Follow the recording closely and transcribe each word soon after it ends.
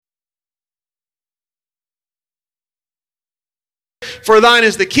For thine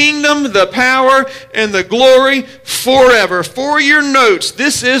is the kingdom, the power, and the glory forever. For your notes,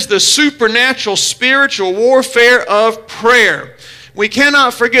 this is the supernatural spiritual warfare of prayer. We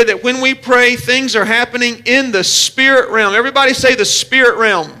cannot forget that when we pray, things are happening in the spirit realm. Everybody say the spirit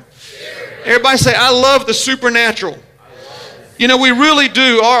realm. Everybody say, I love the supernatural. You know, we really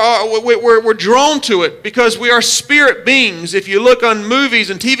do. We're drawn to it because we are spirit beings. If you look on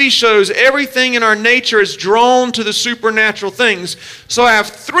movies and TV shows, everything in our nature is drawn to the supernatural things. So I have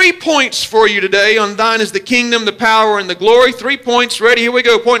 3 points for you today on thine is the kingdom, the power, and the glory. 3 points. Ready? Here we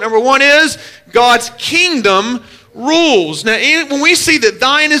go. Point number 1 is God's kingdom rules. Now, when we see that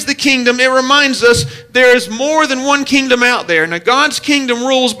thine is the kingdom, it reminds us there is more than one kingdom out there. Now, God's kingdom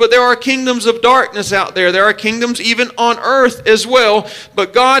rules, but there are kingdoms of darkness out there. There are kingdoms even on earth as well,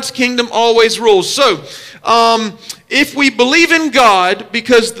 but God's kingdom always rules. So, if we believe in God,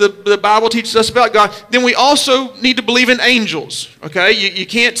 because the Bible teaches us about God, then we also need to believe in angels. Okay? You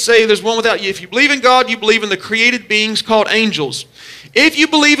can't say there's one without you. If you believe in God, you believe in the created beings called angels. If you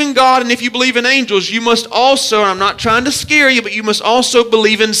believe in God and if you believe in angels, you must also, and I'm not trying to scare you, but you must also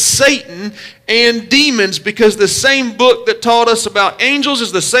believe in Satan and demons, because the same book that taught us about angels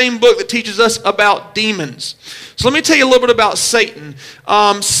is the same book that teaches us about demons. So let me tell you a little bit about Satan.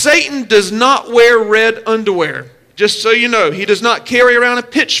 Satan does not wear red underwear. Just so you know, he does not carry around a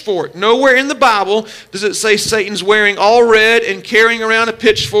pitchfork. Nowhere in the Bible does it say Satan's wearing all red and carrying around a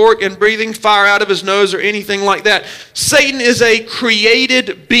pitchfork and breathing fire out of his nose or anything like that. Satan is a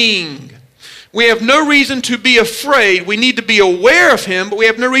created being. We have no reason to be afraid. We need to be aware of him, but we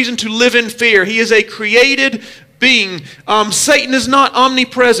have no reason to live in fear. He is a created being. Satan is not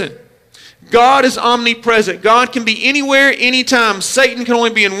omnipresent. God is omnipresent. God can be anywhere, anytime. Satan can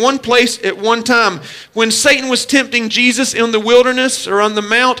only be in one place at one time. When Satan was tempting Jesus in the wilderness or on the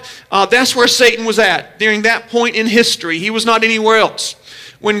mount, that's where Satan was at during that point in history. He was not anywhere else.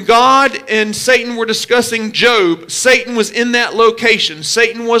 When God and Satan were discussing Job, Satan was in that location.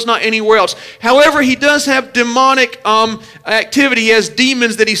 Satan was not anywhere else. However, he does have demonic activity. He has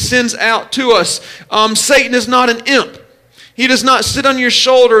demons that he sends out to us. Satan is not an imp. He does not sit on your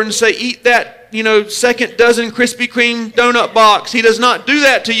shoulder and say, eat that, second dozen Krispy Kreme donut box. He does not do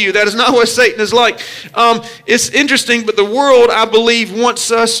that to you. That is not what Satan is like. It's interesting, but the world, I believe,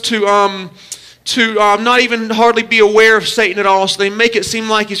 wants us to not even hardly be aware of Satan at all. So they make it seem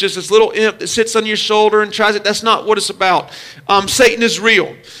like he's just this little imp that sits on your shoulder and tries it. That's not what it's about. Satan is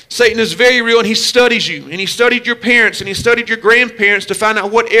real. Satan is very real, and he studies you. And he studied your parents, and he studied your grandparents to find out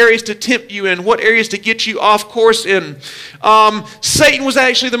what areas to tempt you in, what areas to get you off course in. Satan was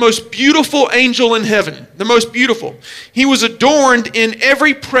actually the most beautiful angel in heaven. The most beautiful. He was adorned in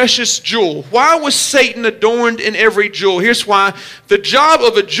every precious jewel. Why was Satan adorned in every jewel? Here's why. The job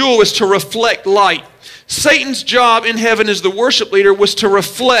of a jewel is to reflect light. Satan's job in heaven as the worship leader was to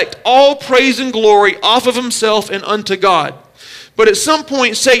reflect all praise and glory off of himself and unto God. But at some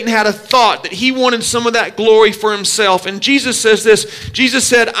point, Satan had a thought that he wanted some of that glory for himself. And Jesus says this. Jesus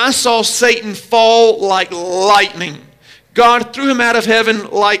said, I saw Satan fall like lightning. God threw him out of heaven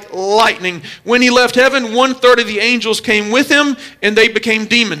like lightning. When he left heaven, 1/3 of the angels came with him, and they became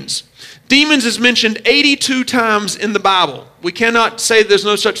demons. Demons is mentioned 82 times in the Bible. We cannot say there's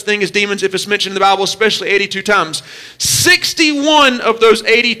no such thing as demons if it's mentioned in the Bible, especially 82 times. 61 of those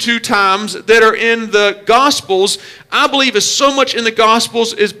 82 times that are in the Gospels, I believe is so much in the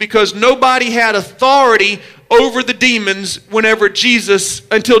Gospels is because nobody had authority over the demons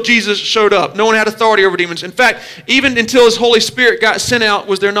until Jesus showed up. No one had authority over demons. In fact, even until his Holy Spirit got sent out,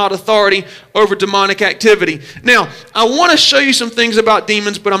 was there not authority over demonic activity. Now, I want to show you some things about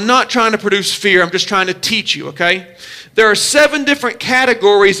demons, but I'm not trying to produce fear. I'm just trying to teach you, okay? There are 7 different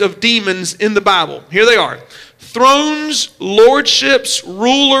categories of demons in the Bible. Here they are. Thrones, lordships,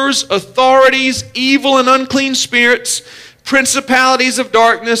 rulers, authorities, evil and unclean spirits, principalities of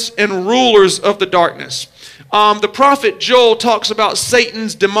darkness, and rulers of the darkness. The prophet Joel talks about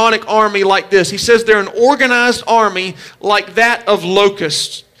Satan's demonic army like this. He says they're an organized army like that of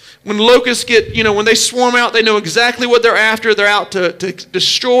locusts. When locusts when they swarm out, they know exactly what they're after. They're out to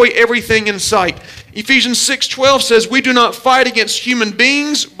destroy everything in sight. Ephesians 6:12 says, we do not fight against human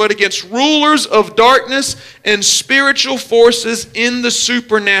beings, but against rulers of darkness and spiritual forces in the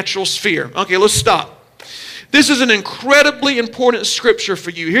supernatural sphere. Okay, let's stop. This is an incredibly important scripture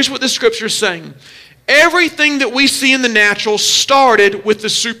for you. Here's what this scripture is saying. Everything that we see in the natural started with the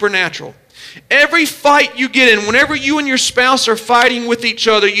supernatural. Every fight you get in, whenever you and your spouse are fighting with each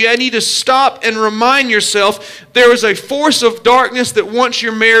other, you need to stop and remind yourself there is a force of darkness that wants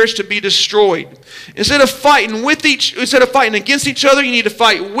your marriage to be destroyed. Instead of fighting against each other, you need to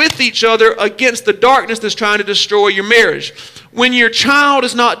fight with each other against the darkness that's trying to destroy your marriage. When your child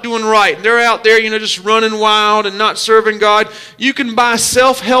is not doing right, and they're out there, just running wild and not serving God, you can buy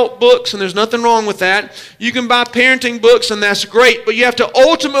self-help books, and there's nothing wrong with that. You can buy parenting books, and that's great. But you have to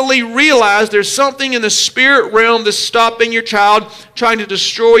ultimately realize there's something in the spirit realm that's stopping your child, trying to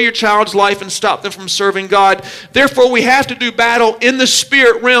destroy your child's life and stop them from serving God. Therefore, we have to do battle in the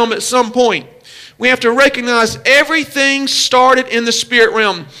spirit realm at some point. We have to recognize everything started in the spirit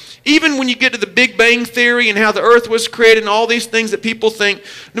realm. Even when you get to the Big Bang Theory and how the earth was created and all these things that people think,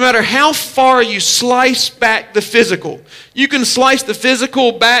 no matter how far you slice back the physical, you can slice the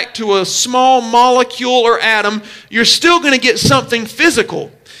physical back to a small molecule or atom, you're still going to get something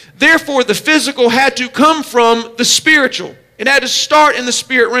physical. Therefore, the physical had to come from the spiritual. It had to start in the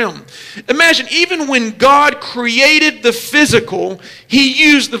spirit realm. Imagine, even when God created the physical, He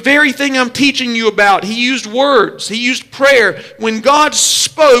used the very thing I'm teaching you about. He used words. He used prayer. When God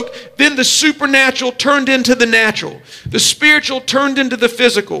spoke, then the supernatural turned into the natural. The spiritual turned into the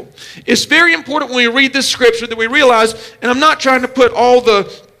physical. It's very important when we read this scripture that we realize, and I'm not trying to put all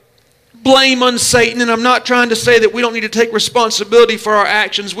the blame on Satan, and I'm not trying to say that we don't need to take responsibility for our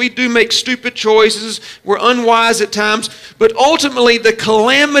actions. We do make stupid choices. We're unwise at times. But ultimately, the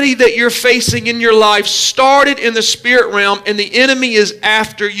calamity that you're facing in your life started in the spirit realm, and the enemy is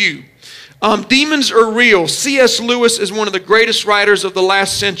after you. Demons are real. C.S. Lewis is one of the greatest writers of the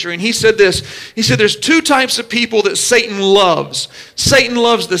last century, and he said this. He said there's two types of people that Satan loves. Satan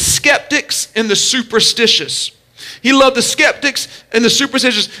loves the skeptics and the superstitious. He loved the skeptics and the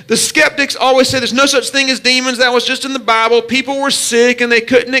superstitious. The skeptics always say there's no such thing as demons. That was just in the Bible. People were sick and they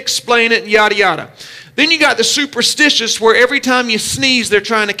couldn't explain it, and yada, yada. Then you got the superstitious, where every time you sneeze, they're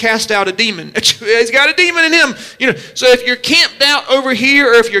trying to cast out a demon. He's got a demon in him. So if you're camped out over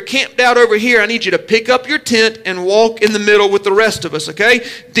here, or if you're camped out over here, I need you to pick up your tent and walk in the middle with the rest of us, okay?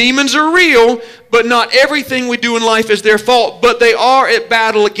 Demons are real, but not everything we do in life is their fault. But they are at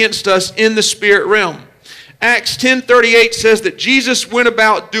battle against us in the spirit realm. Acts 10:38 says that Jesus went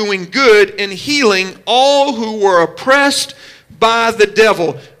about doing good and healing all who were oppressed by the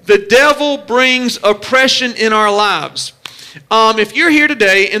devil. The devil brings oppression in our lives. If you're here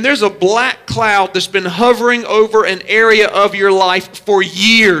today and there's a black cloud that's been hovering over an area of your life for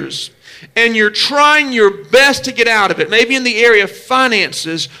years, and you're trying your best to get out of it, maybe in the area of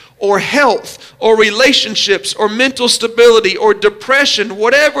finances or health or relationships or mental stability or depression,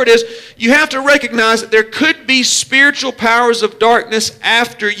 whatever it is, you have to recognize that there could be spiritual powers of darkness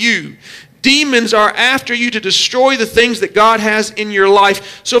after you. Demons are after you to destroy the things that God has in your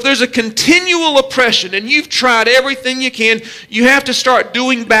life. So if there's a continual oppression and you've tried everything you can, you have to start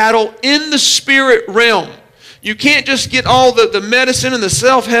doing battle in the spirit realm. You can't just get all the medicine and the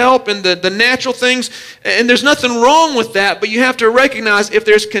self-help and the natural things, and there's nothing wrong with that, but you have to recognize if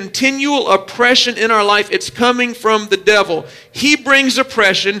there's continual oppression in our life, it's coming from the devil. He brings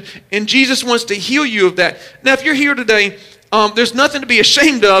oppression, and Jesus wants to heal you of that. Now, if you're here today, there's nothing to be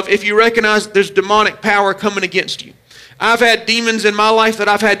ashamed of if you recognize there's demonic power coming against you. I've had demons in my life that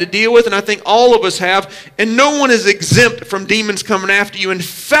I've had to deal with, and I think all of us have, and no one is exempt from demons coming after you. In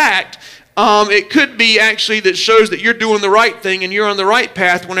fact, it could be actually that shows that you're doing the right thing and you're on the right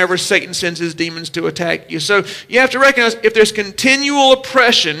path whenever Satan sends his demons to attack you. So you have to recognize if there's continual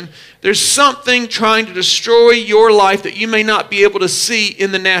oppression, there's something trying to destroy your life that you may not be able to see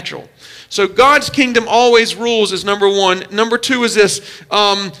in the natural. So God's kingdom always rules is number one. Number two is this.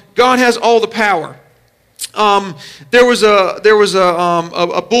 God has all the power. There was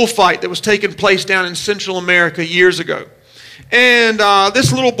a bullfight that was taking place down in Central America years ago. And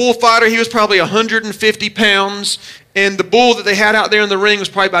this little bullfighter, he was probably 150 pounds. And the bull that they had out there in the ring was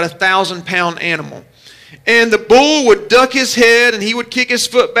probably about a 1,000-pound animal. And the bull would duck his head, and he would kick his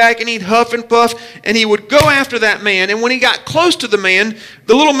foot back, and he'd huff and puff, and he would go after that man. And when he got close to the man,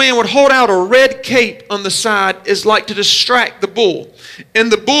 the little man would hold out a red cape on the side as like to distract the bull.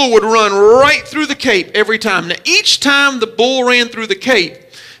 And the bull would run right through the cape every time. Now, each time the bull ran through the cape,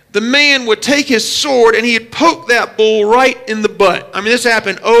 the man would take his sword and he'd poke that bull right in the butt. I mean, this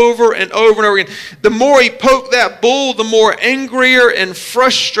happened over and over and over again. The more he poked that bull, the more angrier and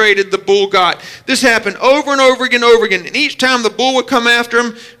frustrated the bull got. This happened over and over again, And each time the bull would come after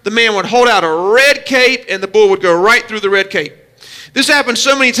him, the man would hold out a red cape and the bull would go right through the red cape. This happened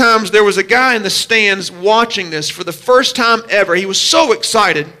so many times, there was a guy in the stands watching this for the first time ever. He was so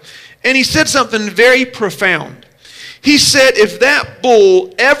excited, and he said something very profound. He said, if that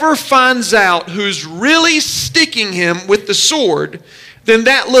bull ever finds out who's really sticking him with the sword, then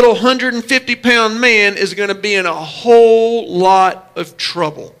that little 150-pound man is going to be in a whole lot of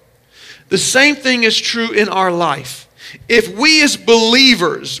trouble. The same thing is true in our life. If we as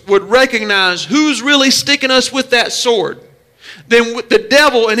believers would recognize who's really sticking us with that sword, then the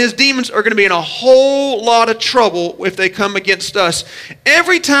devil and his demons are going to be in a whole lot of trouble if they come against us.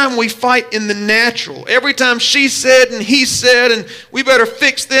 Every time we fight in the natural, every time she said and he said, and we better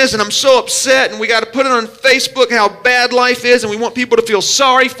fix this, and I'm so upset, and we got to put it on Facebook how bad life is, and we want people to feel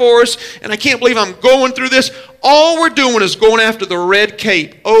sorry for us, and I can't believe I'm going through this. All we're doing is going after the red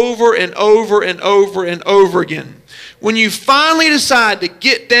cape over and over and over and over again. When you finally decide to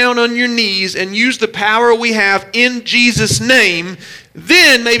get down on your knees and use the power we have in Jesus' name,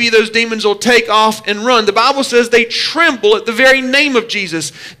 then maybe those demons will take off and run. The Bible says they tremble at the very name of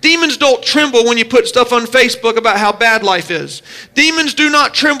Jesus. Demons don't tremble when you put stuff on Facebook about how bad life is. Demons do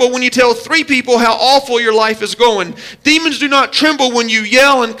not tremble when you tell 3 people how awful your life is going. Demons do not tremble when you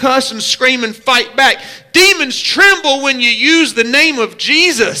yell and cuss and scream and fight back. Demons tremble when you use the name of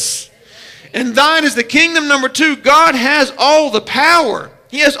Jesus. And thine is the kingdom. Number 2, God has all the power.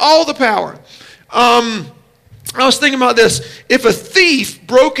 He has all the power. I was thinking about this. If a thief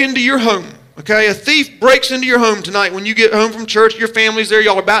broke into your home, okay, a thief breaks into your home tonight when you get home from church, your family's there,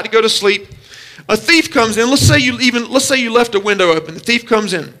 y'all are about to go to sleep. A thief comes in. Let's say you left a window open. The thief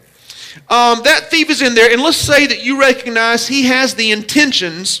comes in. That thief is in there, and let's say that you recognize he has the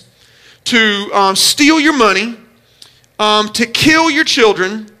intentions to steal your money, to kill your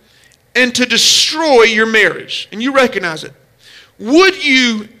children, and to destroy your marriage, and you recognize it. Would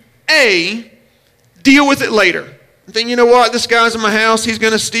you, A, deal with it later? And think, you know what, this guy's in my house, he's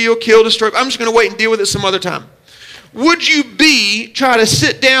going to steal, kill, destroy, I'm just going to wait and deal with it some other time. Would you, B, try to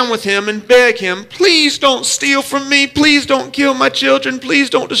sit down with him and beg him, please don't steal from me, please don't kill my children, please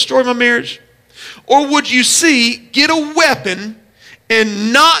don't destroy my marriage? Or would you, C, get a weapon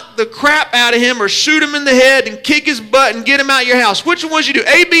and knock the crap out of him or shoot him in the head and kick his butt and get him out of your house? Which one would you do,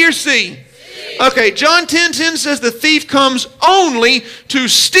 A, B, or C? Okay, John 10:10 says the thief comes only to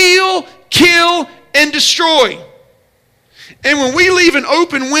steal, kill, and destroy. And when we leave an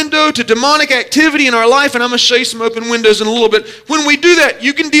open window to demonic activity in our life, and I'm going to show you some open windows in a little bit, when we do that,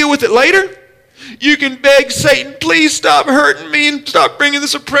 you can deal with it later. You can beg Satan, please stop hurting me and stop bringing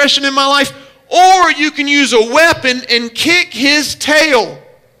this oppression in my life. Or you can use a weapon and kick his tail.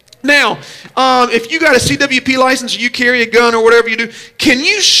 Now, if you got a CWP license or you carry a gun or whatever you do, can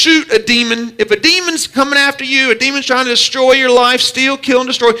you shoot a demon? If a demon's coming after you, a demon's trying to destroy your life, steal, kill, and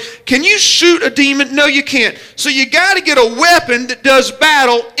destroy, can you shoot a demon? No, you can't. So you got to get a weapon that does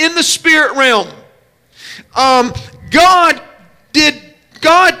battle in the spirit realm. God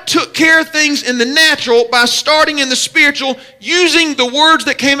took care of things in the natural by starting in the spiritual, using the words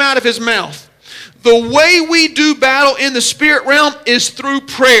that came out of his mouth. The way we do battle in the spirit realm is through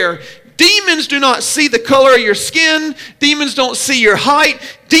prayer. Demons do not see the color of your skin. Demons don't see your height.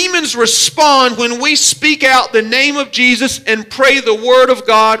 Demons respond when we speak out the name of Jesus and pray the word of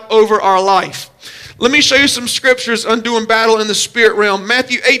God over our life. Let me show you some scriptures on doing battle in the spirit realm.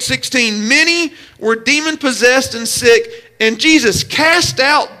 Matthew 8:16. Many were demon-possessed and sick, and Jesus cast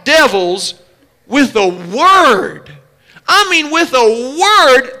out devils with a word. I mean, with a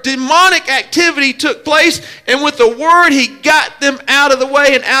word, demonic activity took place, and with the word, he got them out of the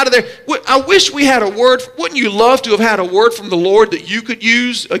way and out of there. I wish we had a word. Wouldn't you love to have had a word from the Lord that you could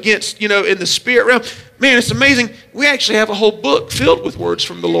use against, in the spirit realm? Man, it's amazing. We actually have a whole book filled with words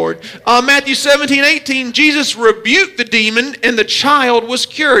from the Lord. Matthew 17:18, Jesus rebuked the demon, and the child was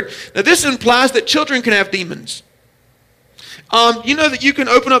cured. Now, this implies that children can have demons. You know that you can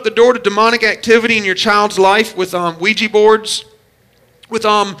open up the door to demonic activity in your child's life with Ouija boards, with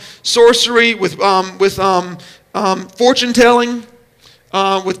sorcery, with fortune telling,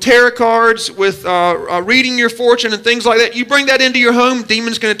 with tarot cards, with reading your fortune and things like that. You bring that into your home,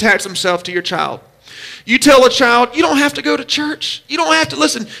 demons can attach themselves to your child. You tell a child, you don't have to go to church. You don't have to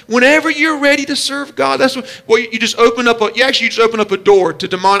listen. Whenever you're ready to serve God, that's what you just open up. You just open up a door to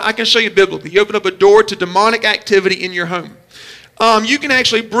demonic. I can show you biblically. You open up a door to demonic activity in your home. You can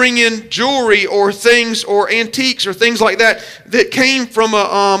actually bring in jewelry or things or antiques or things like that that came from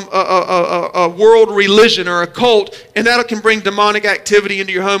a world religion or a cult, and that can bring demonic activity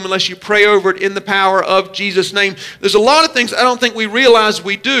into your home unless you pray over it in the power of Jesus' name. There's a lot of things I don't think we realize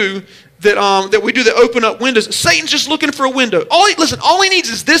we do that we do that open up windows. Satan's just looking for a window. All he needs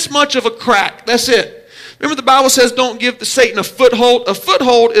is this much of a crack. That's it. Remember the Bible says don't give Satan a foothold. A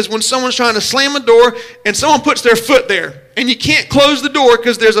foothold is when someone's trying to slam a door and someone puts their foot there. And you can't close the door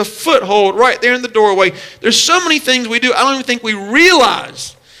because there's a foothold right there in the doorway. There's so many things we do I don't even think we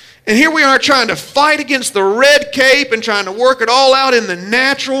realize. And here we are trying to fight against the red cape and trying to work it all out in the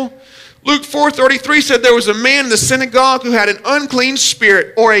natural. Luke 4:33 said there was a man in the synagogue who had an unclean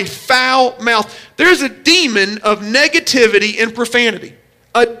spirit or a foul mouth. There's a demon of negativity and profanity.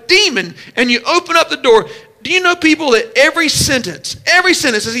 A demon, and you open up the door. Do you know people that every sentence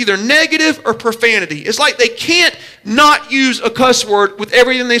is either negative or profanity? It's like they can't not use a cuss word with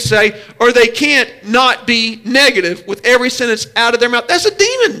everything they say, or they can't not be negative with every sentence out of their mouth. That's a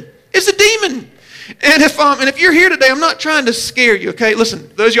demon. It's a demon. And if you're here today, I'm not trying to scare you, okay?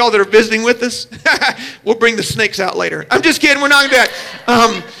 Listen, those of y'all that are visiting with us, we'll bring the snakes out later. I'm just kidding. We're not going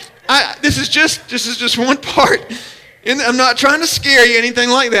to do that. This is just one part. And I'm not trying to scare you, anything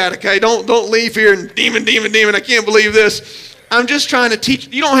like that, okay? Don't leave here and demon, I can't believe this. I'm just trying to teach.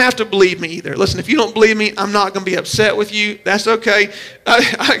 You don't have to believe me either. Listen, if you don't believe me, I'm not going to be upset with you. That's okay.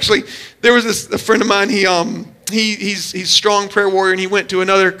 Actually, there was a friend of mine, he's a strong prayer warrior, and he went to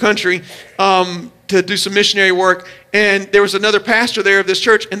another country to do some missionary work, and there was another pastor there of this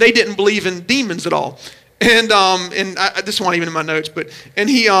church, and they didn't believe in demons at all. And this wasn't even in my notes, and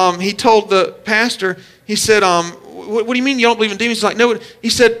he told the pastor, he said, what do you mean you don't believe in demons? He's like, no. He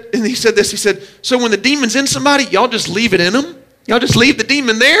said this. So when the demon's in somebody, y'all just leave it in them? Y'all just leave the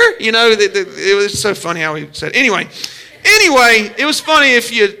demon there? You know, it was so funny how he said it. Anyway, it was funny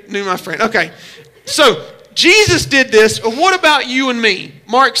if you knew my friend. Okay, so Jesus did this. What about you and me?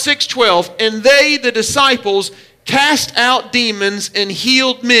 Mark 6:12, and they, the disciples, cast out demons and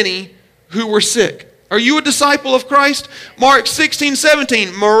healed many who were sick. Are you a disciple of Christ? Mark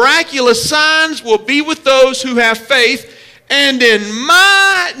 16:17, miraculous signs will be with those who have faith, and in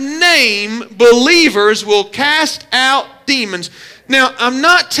my name believers will cast out demons. Now, I'm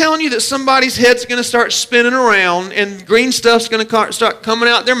not telling you that somebody's head's going to start spinning around and green stuff's going to start coming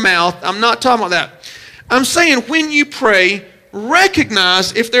out their mouth. I'm not talking about that. I'm saying when you pray,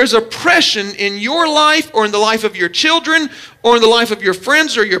 recognize if there's oppression in your life or in the life of your children or in the life of your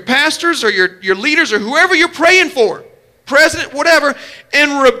friends or your pastors or your leaders or whoever you're praying for, president, whatever,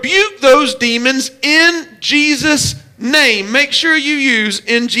 and rebuke those demons in Jesus' name. Make sure you use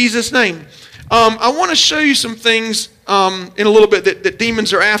in Jesus' name. I want to show you some things in a little bit that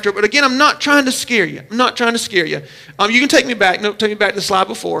demons are after, but again, I'm not trying to scare you. I'm not trying to scare you. You can take me back. No, take me back to the slide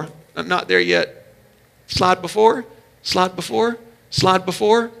before. I'm not there yet. Slide before. Slide before, slide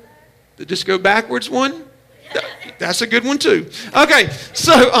before. Just go backwards one. That's a good one too. Okay,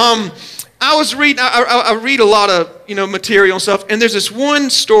 so I was reading. I read a lot of material and stuff, and there's this one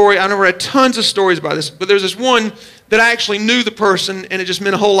story. I never read tons of stories about this, but there's this one that I actually knew the person, and it just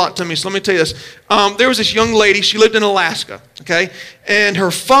meant a whole lot to me. So let me tell you this. There was this young lady. She lived in Alaska. Okay, and her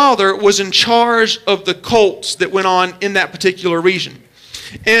father was in charge of the cults that went on in that particular region.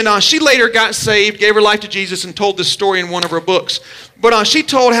 And she later got saved, gave her life to Jesus, and told this story in one of her books. But she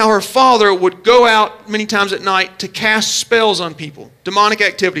told how her father would go out many times at night to cast spells on people, demonic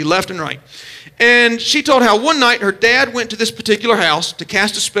activity left and right. And she told how one night her dad went to this particular house to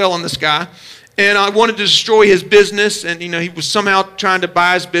cast a spell on this guy, and wanted to destroy his business, and he was somehow trying to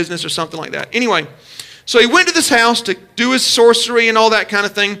buy his business or something like that. Anyway, so he went to this house to do his sorcery and all that kind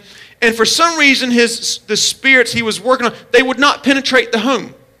of thing. And for some reason, the spirits he was working on, they would not penetrate the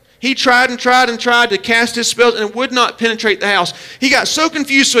home. He tried and tried and tried to cast his spells, and it would not penetrate the house. He got so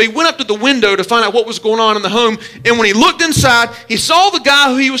confused, so he went up to the window to find out what was going on in the home. And when he looked inside, he saw the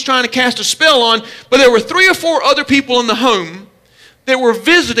guy who he was trying to cast a spell on, but there were 3 or 4 other people in the home that were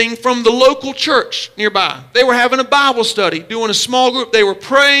visiting from the local church nearby. They were having a Bible study, doing a small group. They were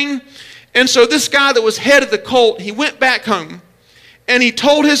praying. And so this guy that was head of the cult, he went back home. And he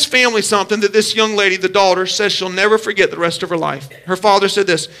told his family something that this young lady, the daughter, says she'll never forget the rest of her life. Her father said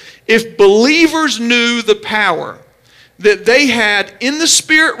this: if believers knew the power that they had in the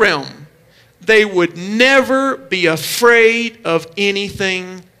spirit realm, they would never be afraid of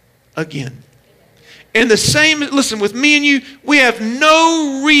anything again. And the same, listen, with me and you, we have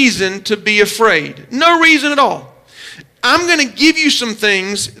no reason to be afraid. No reason at all. I'm going to give you some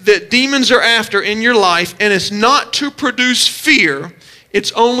things that demons are after in your life, and it's not to produce fear.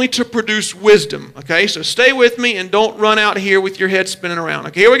 It's only to produce wisdom. Okay, so stay with me and don't run out here with your head spinning around.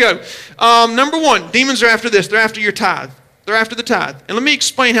 Okay, here we go. Number 1, demons are after this. They're after your tithe. They're after the tithe. And let me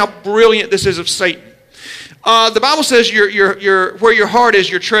explain how brilliant this is of Satan. The Bible says where your heart is,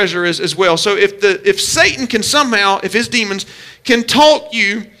 your treasure is as well. So if Satan can somehow, if his demons can talk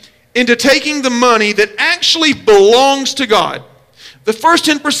you into taking the money that actually belongs to God. The first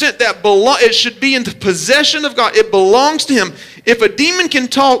 10% it should be in the possession of God. It belongs to Him. If a demon can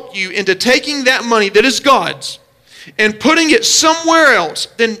talk you into taking that money that is God's and putting it somewhere else,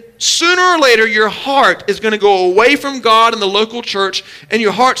 then sooner or later your heart is going to go away from God and the local church, and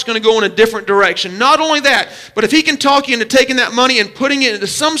your heart's going to go in a different direction. Not only that, but if he can talk you into taking that money and putting it into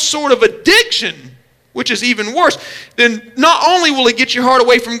some sort of addiction, which is even worse, then not only will it get your heart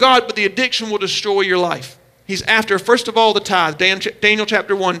away from God, but the addiction will destroy your life. He's after, first of all, the tithe, Daniel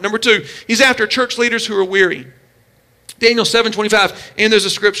chapter 1. Number 2, he's after church leaders who are weary. Daniel 7:25, and there's a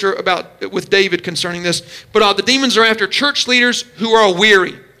scripture with David concerning this. But the demons are after church leaders who are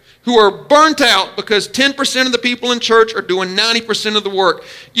weary, who are burnt out because 10% of the people in church are doing 90% of the work.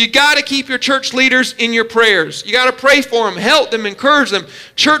 You got to keep your church leaders in your prayers. You got to pray for them, help them, encourage them.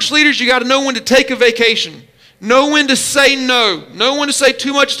 Church leaders, you got to know when to take a vacation. Know when to say no. Know when to say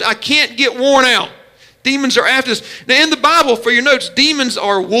too much. I can't get worn out. Demons are after us. Now in the Bible, for your notes, demons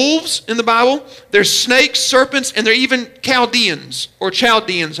are wolves in the Bible. They're snakes, serpents, and they're even Chaldeans or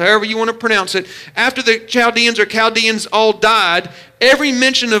Chaldeans, however you want to pronounce it. After the Chaldeans all died, every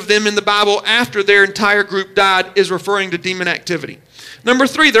mention of them in the Bible after their entire group died is referring to demon activity. Number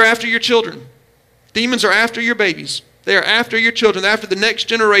 3, they're after your children. Demons are after your babies. They are after your children. They're after the next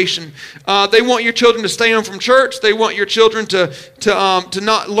generation. They want your children to stay home from church. They want your children to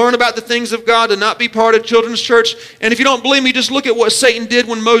not learn about the things of God, to not be part of children's church. And if you don't believe me, just look at what Satan did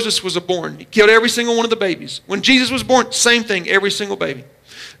when Moses was born. He killed every single one of the babies. When Jesus was born, same thing, every single baby.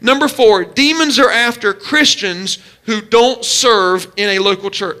 Number 4, demons are after Christians who don't serve in a local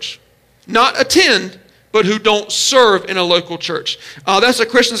church. Not attend, but who don't serve in a local church. That's a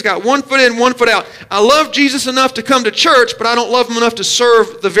Christian that's got one foot in, one foot out. I love Jesus enough to come to church, but I don't love him enough to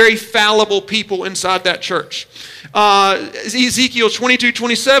serve the very fallible people inside that church. Ezekiel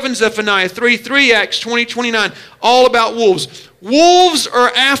 22:27, Zephaniah 3:3, Acts 20:29, all about wolves. Wolves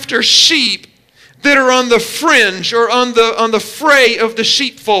are after sheep that are on the fringe or on the fray of the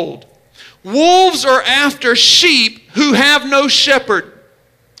sheepfold. Wolves are after sheep who have no shepherd.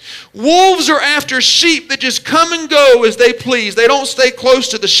 Wolves are after sheep that just come and go as they please. They don't stay close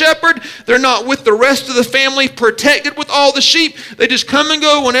to the shepherd. They're not with the rest of the family, protected with all the sheep. They just come and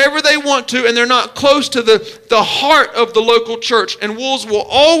go whenever they want to, and they're not close to the heart of the local church. And wolves will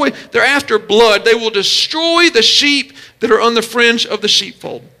always, they're after blood. They will destroy the sheep that are on the fringe of the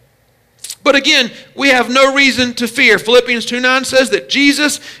sheepfold. But again, we have no reason to fear. Philippians 2:9 says that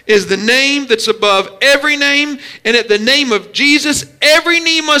Jesus is the name that's above every name, and at the name of Jesus, every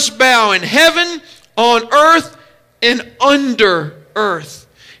knee must bow in heaven, on earth, and under earth.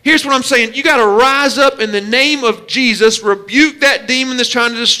 Here's what I'm saying. You got to rise up in the name of Jesus, rebuke that demon that's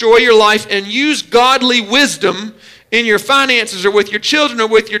trying to destroy your life, and use godly wisdom in your finances or with your children or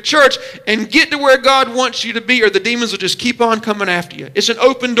with your church, and get to where God wants you to be, or the demons will just keep on coming after you. It's an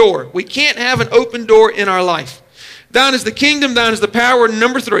open door. We can't have an open door in our life. Thine is the kingdom, thine is the power.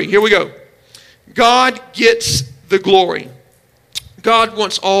 Number 3, here we go. God gets the glory. God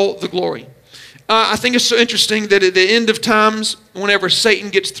wants all the glory. I think it's so interesting that at the end of times, whenever Satan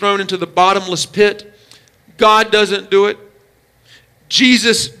gets thrown into the bottomless pit, God doesn't do it.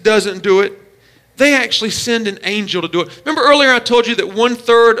 Jesus doesn't do it. They actually send an angel to do it. Remember earlier I told you that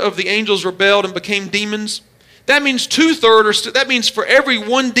 1/3 of the angels rebelled and became demons? That means 2/3, that means for every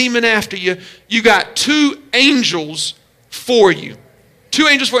one demon after you, you got 2 angels for you. 2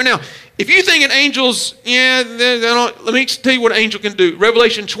 angels for you. Now, if you think an angel's, let me tell you what an angel can do.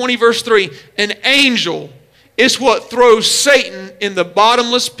 Revelation 20 verse 3, an angel is what throws Satan in the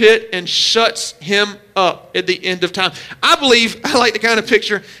bottomless pit and shuts him up at the end of time. I like the kind of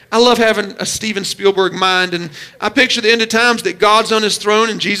picture, I love having a Steven Spielberg mind, and I picture the end of times that God's on his throne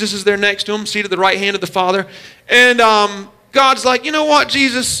and Jesus is there next to him, seated at the right hand of the Father. And God's like, you know what,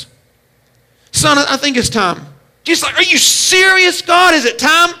 Jesus? Son, I think it's time. Jesus like, are you serious, God? Is it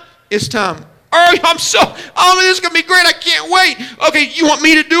time? It's time. This is going to be great. I can't wait. Okay, you want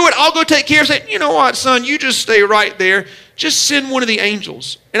me to do it? I'll go take care of it. You know what, son? You just stay right there. Just send one of the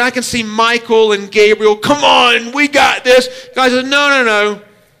angels. And I can see Michael and Gabriel. Come on, we got this. Guy says, no.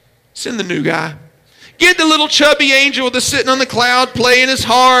 Send the new guy. Get the little chubby angel that's sitting on the cloud playing his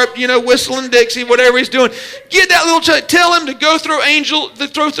harp, whistling Dixie, whatever he's doing. Get that little chubby. Tell him to go through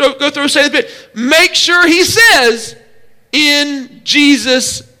Satan's pit. Make sure he says, in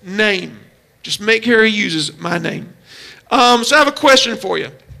Jesus' name. Just make sure he uses my name. So I have a question for you.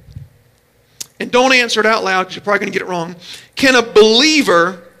 And don't answer it out loud because you're probably going to get it wrong. Can a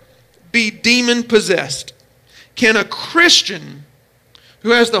believer be demon-possessed? Can a Christian who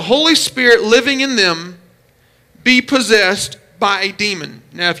has the Holy Spirit living in them be possessed by a demon?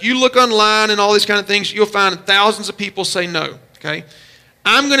 Now, if you look online and all these kind of things, you'll find thousands of people say no. Okay?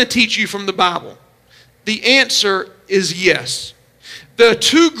 I'm going to teach you from the Bible. The answer is yes. The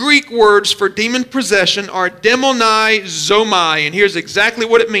 2 Greek words for demon possession are demonai, zomai, and here's exactly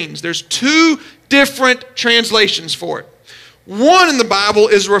what it means. There's 2 different translations for it. One in the Bible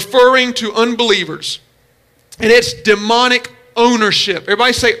is referring to unbelievers, and it's demonic ownership.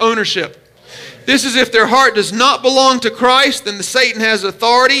 Everybody say ownership. This is if their heart does not belong to Christ, then Satan has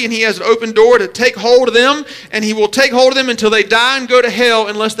authority and he has an open door to take hold of them, and he will take hold of them until they die and go to hell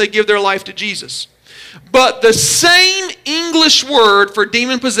unless they give their life to Jesus. But the same English word for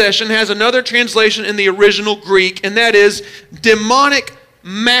demon possession has another translation in the original Greek, and that is demonic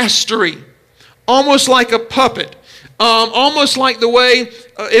mastery. Almost like a puppet. Almost like the way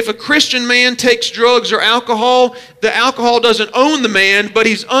if a Christian man takes drugs or alcohol, the alcohol doesn't own the man, but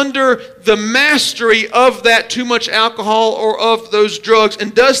he's under the mastery of that too much alcohol or of those drugs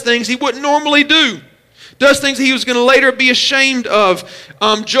and does things he wouldn't normally do. Does things he was going to later be ashamed of.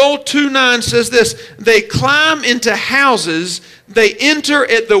 Joel 2:9 says this, they climb into houses, they enter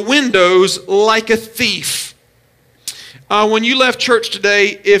at the windows like a thief. When you left church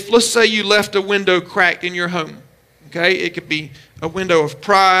today, if let's say you left a window cracked in your home, okay, it could be a window of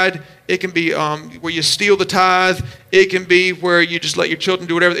pride. It can be where you steal the tithe. It can be where you just let your children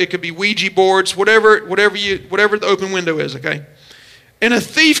do whatever. It could be Ouija boards, whatever the open window is, okay? And a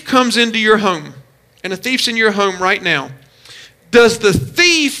thief comes into your home, and a thief's in your home right now. Does the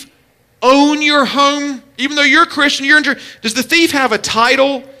thief own your home? Even though you're a Christian, you're in church, does the thief have a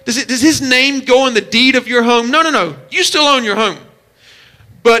title? Does his name go in the deed of your home? No. You still own your home.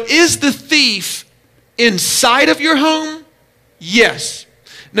 But is the thief inside of your home? Yes.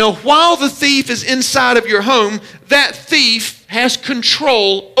 Now, while the thief is inside of your home, that thief has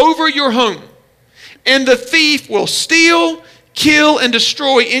control over your home. And the thief will steal, kill, and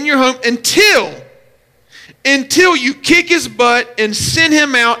destroy in your home until you kick his butt and send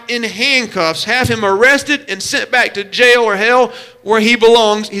him out in handcuffs, have him arrested and sent back to jail or hell where he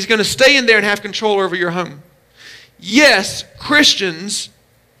belongs. He's going to stay in there and have control over your home. Yes, Christians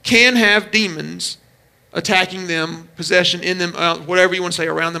can have demons attacking them, possession in them, whatever you want to say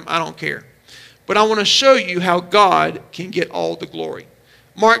around them, I don't care. But I want to show you how God can get all the glory.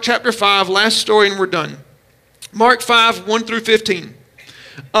 Mark chapter 5, last story and we're done. Mark 5, 1 through 15.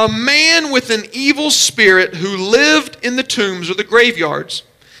 A man with an evil spirit who lived in the tombs or the graveyards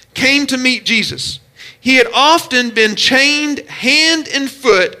came to meet Jesus. He had often been chained hand and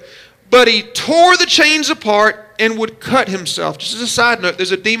foot, but he tore the chains apart and would cut himself. Just as a side note,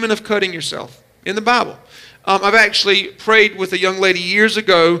 there's a demon of cutting yourself in the Bible. I've actually prayed with a young lady years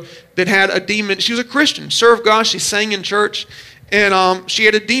ago that had a demon. She was a Christian, served God, she sang in church, and she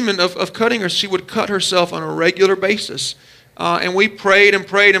had a demon of cutting her. She would cut herself on a regular basis. And we prayed and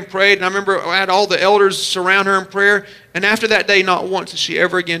prayed and prayed, and I remember I had all the elders surround her in prayer, and after that day, not once did she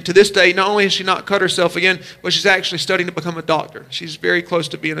ever again. To this day, not only has she not cut herself again, but she's actually studying to become a doctor. She's very close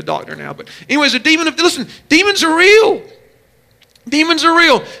to being a doctor now. But anyways, listen, demons are real. Demons are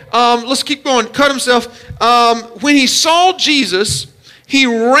real. Let's keep going. Cut himself. When he saw Jesus, he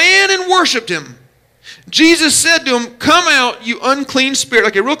ran and worshiped him. Jesus said to him, come out, you unclean spirit.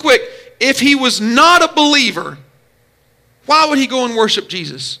 Okay, real quick. If he was not a believer, why would he go and worship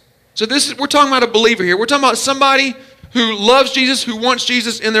Jesus? So we're talking about a believer here. We're talking about somebody who loves Jesus, who wants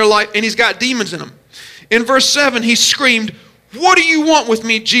Jesus in their life, and he's got demons in him. In verse 7, he screamed, what do you want with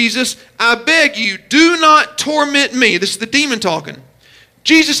me, Jesus? I beg you, do not torment me. This is the demon talking.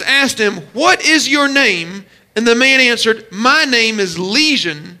 Jesus asked him, what is your name? And the man answered, my name is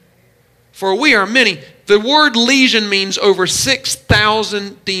Legion, for we are many. The word legion means over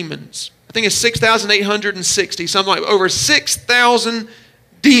 6,000 demons. I think it's 6,860, something like over 6,000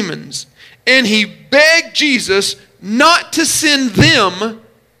 demons. And he begged Jesus not to send them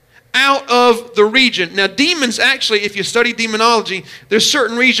out of the region. Now, demons actually, if you study demonology, there's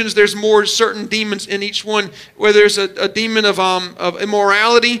certain regions, there's more certain demons in each one, where there's a demon of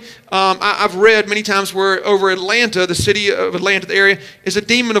immorality. I've read many times where over Atlanta, the city of Atlanta, the area, is a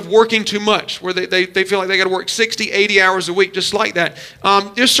demon of working too much, where they feel like they got to work 60, 80 hours a week, just like that.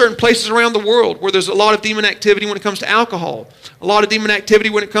 There's certain places around the world where there's a lot of demon activity when it comes to alcohol, a lot of demon activity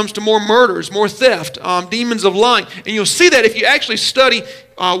when it comes to more murders, more theft, demons of lying. And you'll see that if you actually study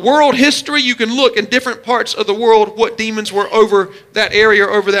world history, you can look in different parts of the world what demons were over that area or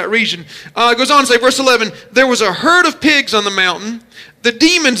over that region. It goes on to say, verse 11, there was a herd of pigs on the mountain. The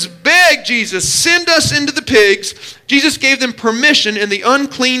demons begged Jesus, send us into the pigs. Jesus gave them permission, and the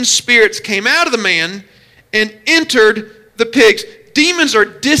unclean spirits came out of the man and entered the pigs. Demons are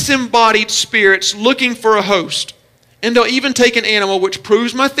disembodied spirits looking for a host. And they'll even take an animal, which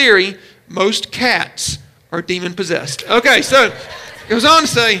proves my theory, most cats are demon-possessed. Okay, so it goes on to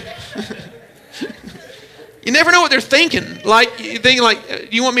say, you never know what they're thinking. Like, you think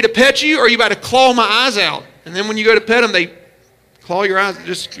like, you want me to pet you, or are you about to claw my eyes out? And then when you go to pet them, they claw your eyes.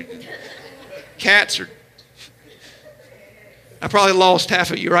 Just cats are. I probably lost half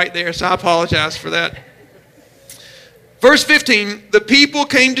of you right there, so I apologize for that. Verse 15, the people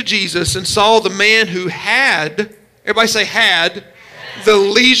came to Jesus and saw the man who had, everybody say had, the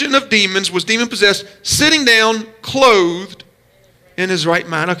legion of demons, was demon-possessed, sitting down, clothed in his right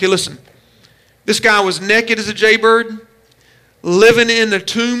mind. Okay, listen. This guy was naked as a jaybird, living in the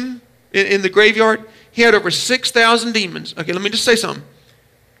tomb, in the graveyard. He had over 6,000 demons. Okay, let me just say something.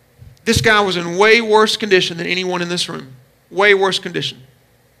 This guy was in way worse condition than anyone in this room. Way worse condition.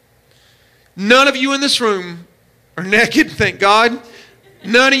 None of you in this room are naked, thank God.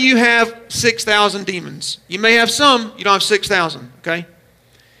 None of you have 6,000 demons. You may have some, you don't have 6,000, okay?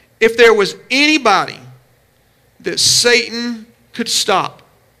 If there was anybody that Satan could stop,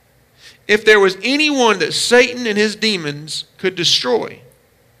 if there was anyone that Satan and his demons could destroy,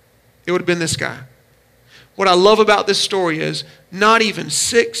 it would have been this guy. What I love about this story is not even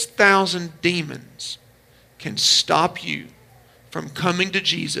 6,000 demons can stop you from coming to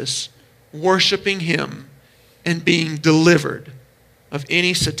Jesus, worshiping him, and being delivered of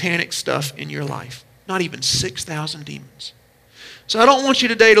any satanic stuff in your life. Not even 6,000 demons. So I don't want you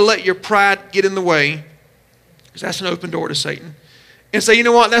today to let your pride get in the way, because that's an open door to Satan, and say, you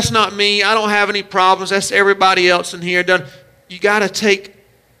know what, that's not me. I don't have any problems. That's everybody else in here. You got to take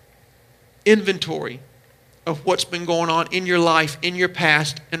inventory of what's been going on in your life, in your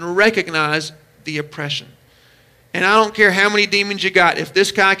past, and recognize the oppression. And I don't care how many demons you got. If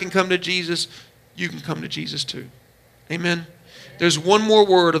this guy can come to Jesus, you can come to Jesus too. Amen. There's one more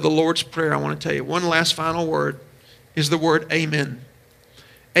word of the Lord's Prayer I want to tell you. One last final word is the word amen.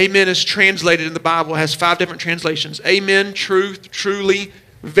 Amen is translated in the Bible. It has 5 different translations. Amen, truth, truly,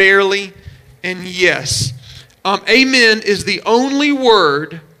 verily, and yes. Amen is the only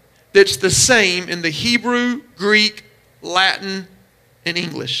word that's the same in the Hebrew, Greek, Latin, and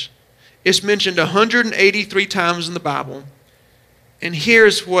English. It's mentioned 183 times in the Bible. And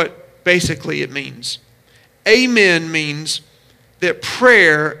here's what basically it means. Amen means that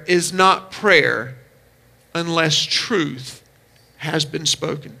prayer is not prayer unless truth has been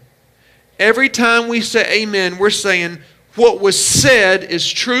spoken. Every time we say amen, we're saying what was said is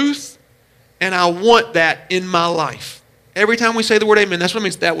truth, and I want that in my life. Every time we say the word amen, that's what it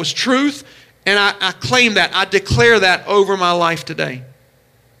means. That was truth, and I claim that. I declare that over my life today.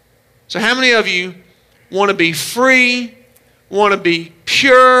 So how many of you want to be free, want to be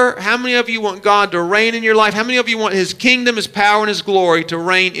pure? How many of you want God to reign in your life? How many of you want his kingdom, his power, and his glory to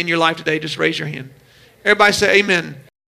reign in your life today? Just raise your hand. Everybody say amen.